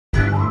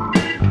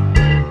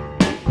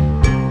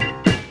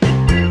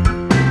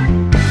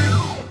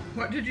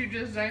did you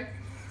just say?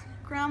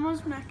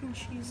 Grandma's mac and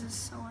cheese is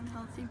so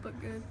unhealthy but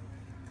good.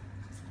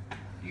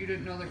 You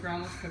didn't know that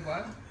grandmas could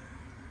what?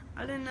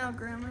 I didn't know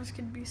grandmas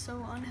could be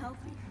so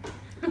unhealthy.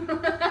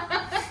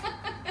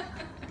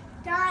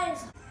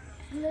 Guys,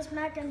 this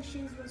mac and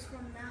cheese was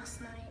from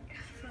last night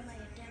for my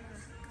dinner.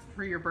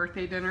 For your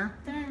birthday dinner?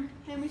 Then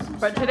hand me some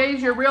But stuff.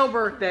 today's your real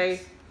birthday.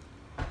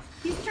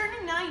 He's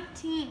turning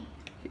 19.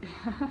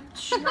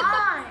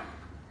 9.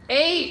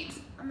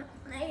 8! I'm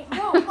 8.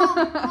 Whoa,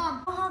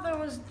 Mom, how there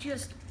was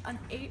just an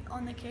 8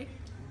 on the cake?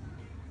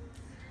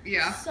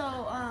 Yeah.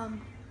 So,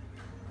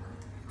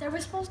 there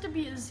was supposed to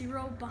be a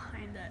 0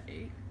 behind that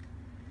 8.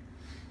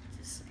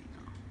 Just so you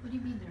know. What do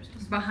you mean there's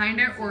supposed to be Behind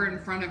it or in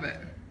front of it?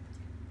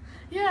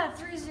 Yeah,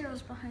 3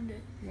 zeros behind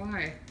it.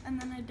 Why? And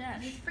then a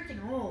dash. He's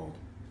freaking old.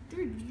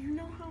 Dude, do you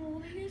know how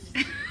old he is?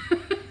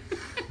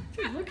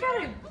 Dude, look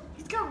at him.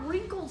 He's got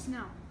wrinkles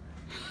now.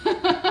 You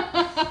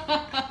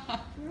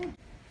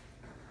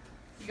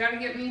gotta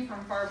get me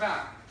from far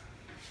back.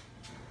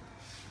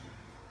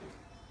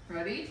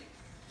 Ready?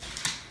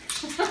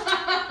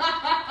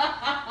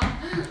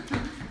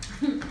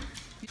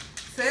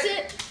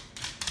 Sit.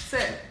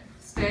 Sit.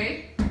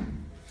 Stay.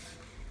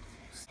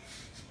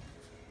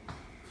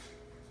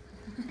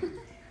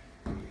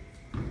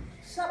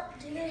 Sup,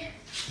 dude?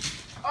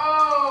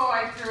 Oh,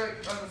 I threw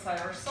it on the side.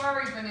 We're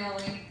sorry,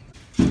 Benelli.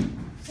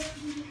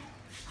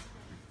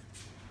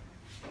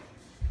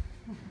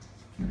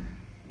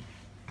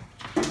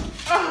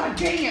 Oh,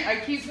 dang it. I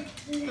keep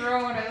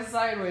throwing it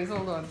sideways.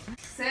 Hold on.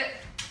 Sit.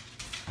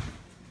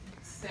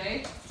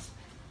 Stay.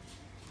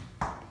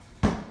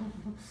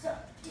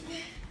 Sup, dude?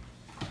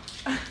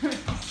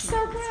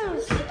 So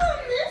gross. Keep on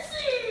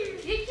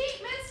missing. You keep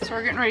missing. So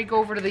we're getting ready to go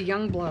over to the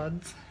young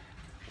bloods.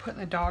 Putting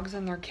the dogs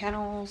in their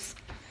kennels.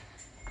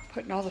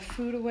 Putting all the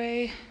food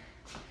away.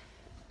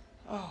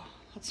 Oh,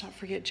 let's not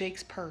forget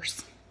Jake's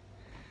purse.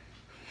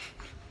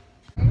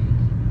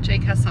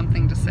 Jake has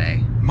something to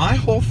say. My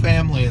whole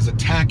family is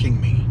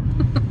attacking me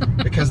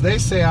because they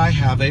say I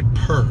have a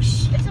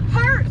purse. It's a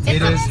purse.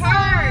 It is.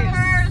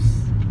 Purse.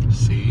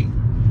 See?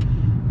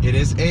 It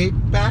is a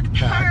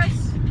backpack.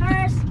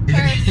 Purse.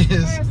 It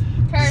is.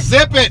 Purse.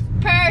 Zip it!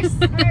 Purse.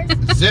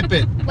 Purse. Zip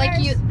it. Like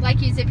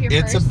you zip your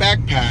It's purse. a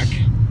backpack.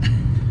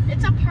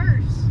 It's a purse.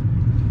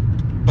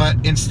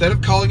 But instead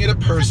of calling it a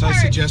purse, I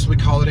purse. suggest we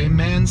call it a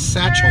man's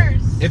satchel.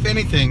 Purse. If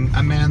anything,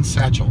 a man's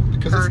satchel.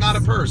 Because it's not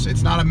a purse.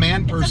 It's not a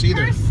man purse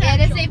either.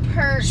 It is a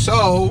purse.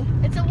 So,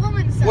 It's a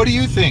woman's satchel. what do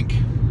you think?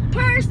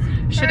 Purse.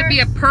 Should it be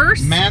a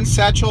purse? Man's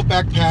satchel,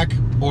 backpack,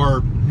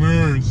 or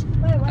purse?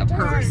 Wait, what A does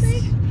purse.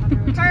 it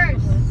say?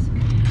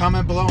 Purse.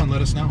 Comment below and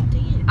let us know.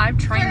 I've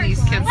trained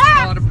these kids to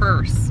call it a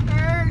purse.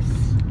 Purse.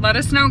 Let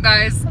us know,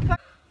 guys.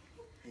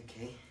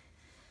 Okay.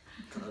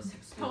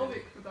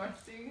 Pelvic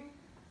thrusting.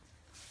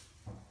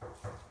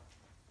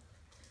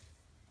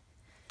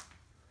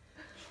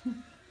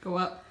 Go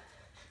up.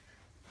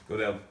 Go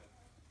down.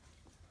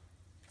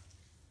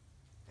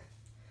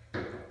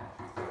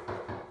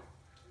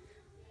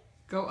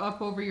 Go up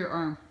over your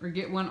arm, or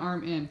get one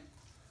arm in.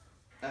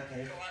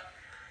 Okay.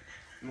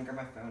 I'm gonna grab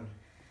my phone.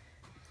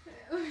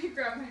 Let me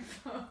grab my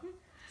phone.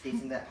 See,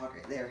 it's in that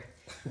pocket there.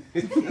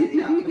 You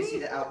can see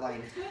the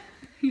outline.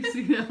 You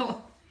see that?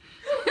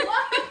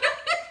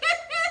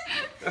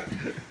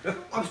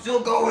 I'm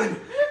still going.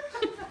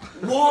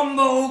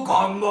 Wombo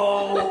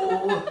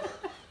combo.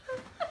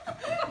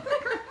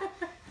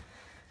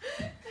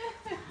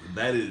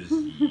 That is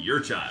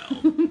your child.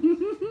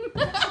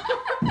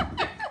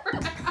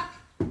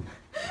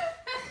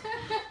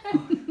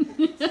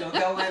 Still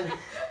going.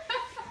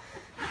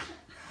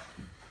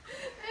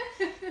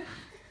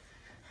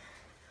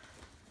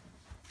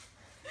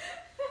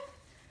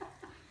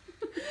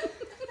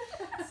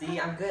 See,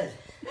 I'm good.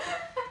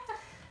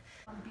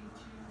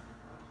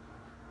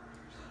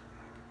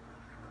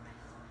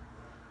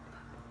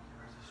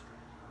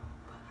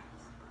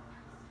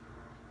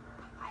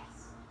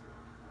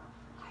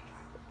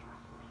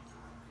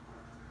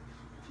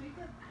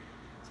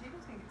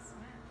 Jacob's gonna get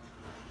smacked.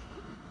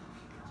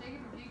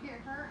 Jacob, if you get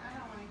hurt, I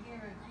don't want to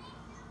hear it.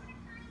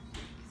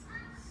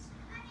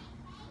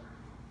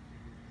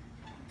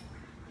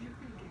 You're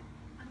gonna get.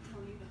 I'm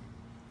telling you no.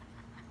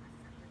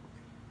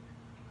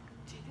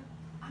 Jacob,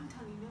 I'm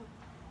telling you no.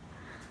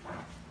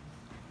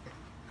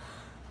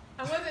 I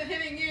wasn't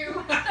hitting you.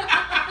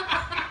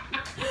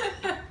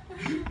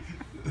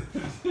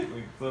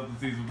 Like something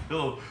sees a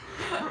pill.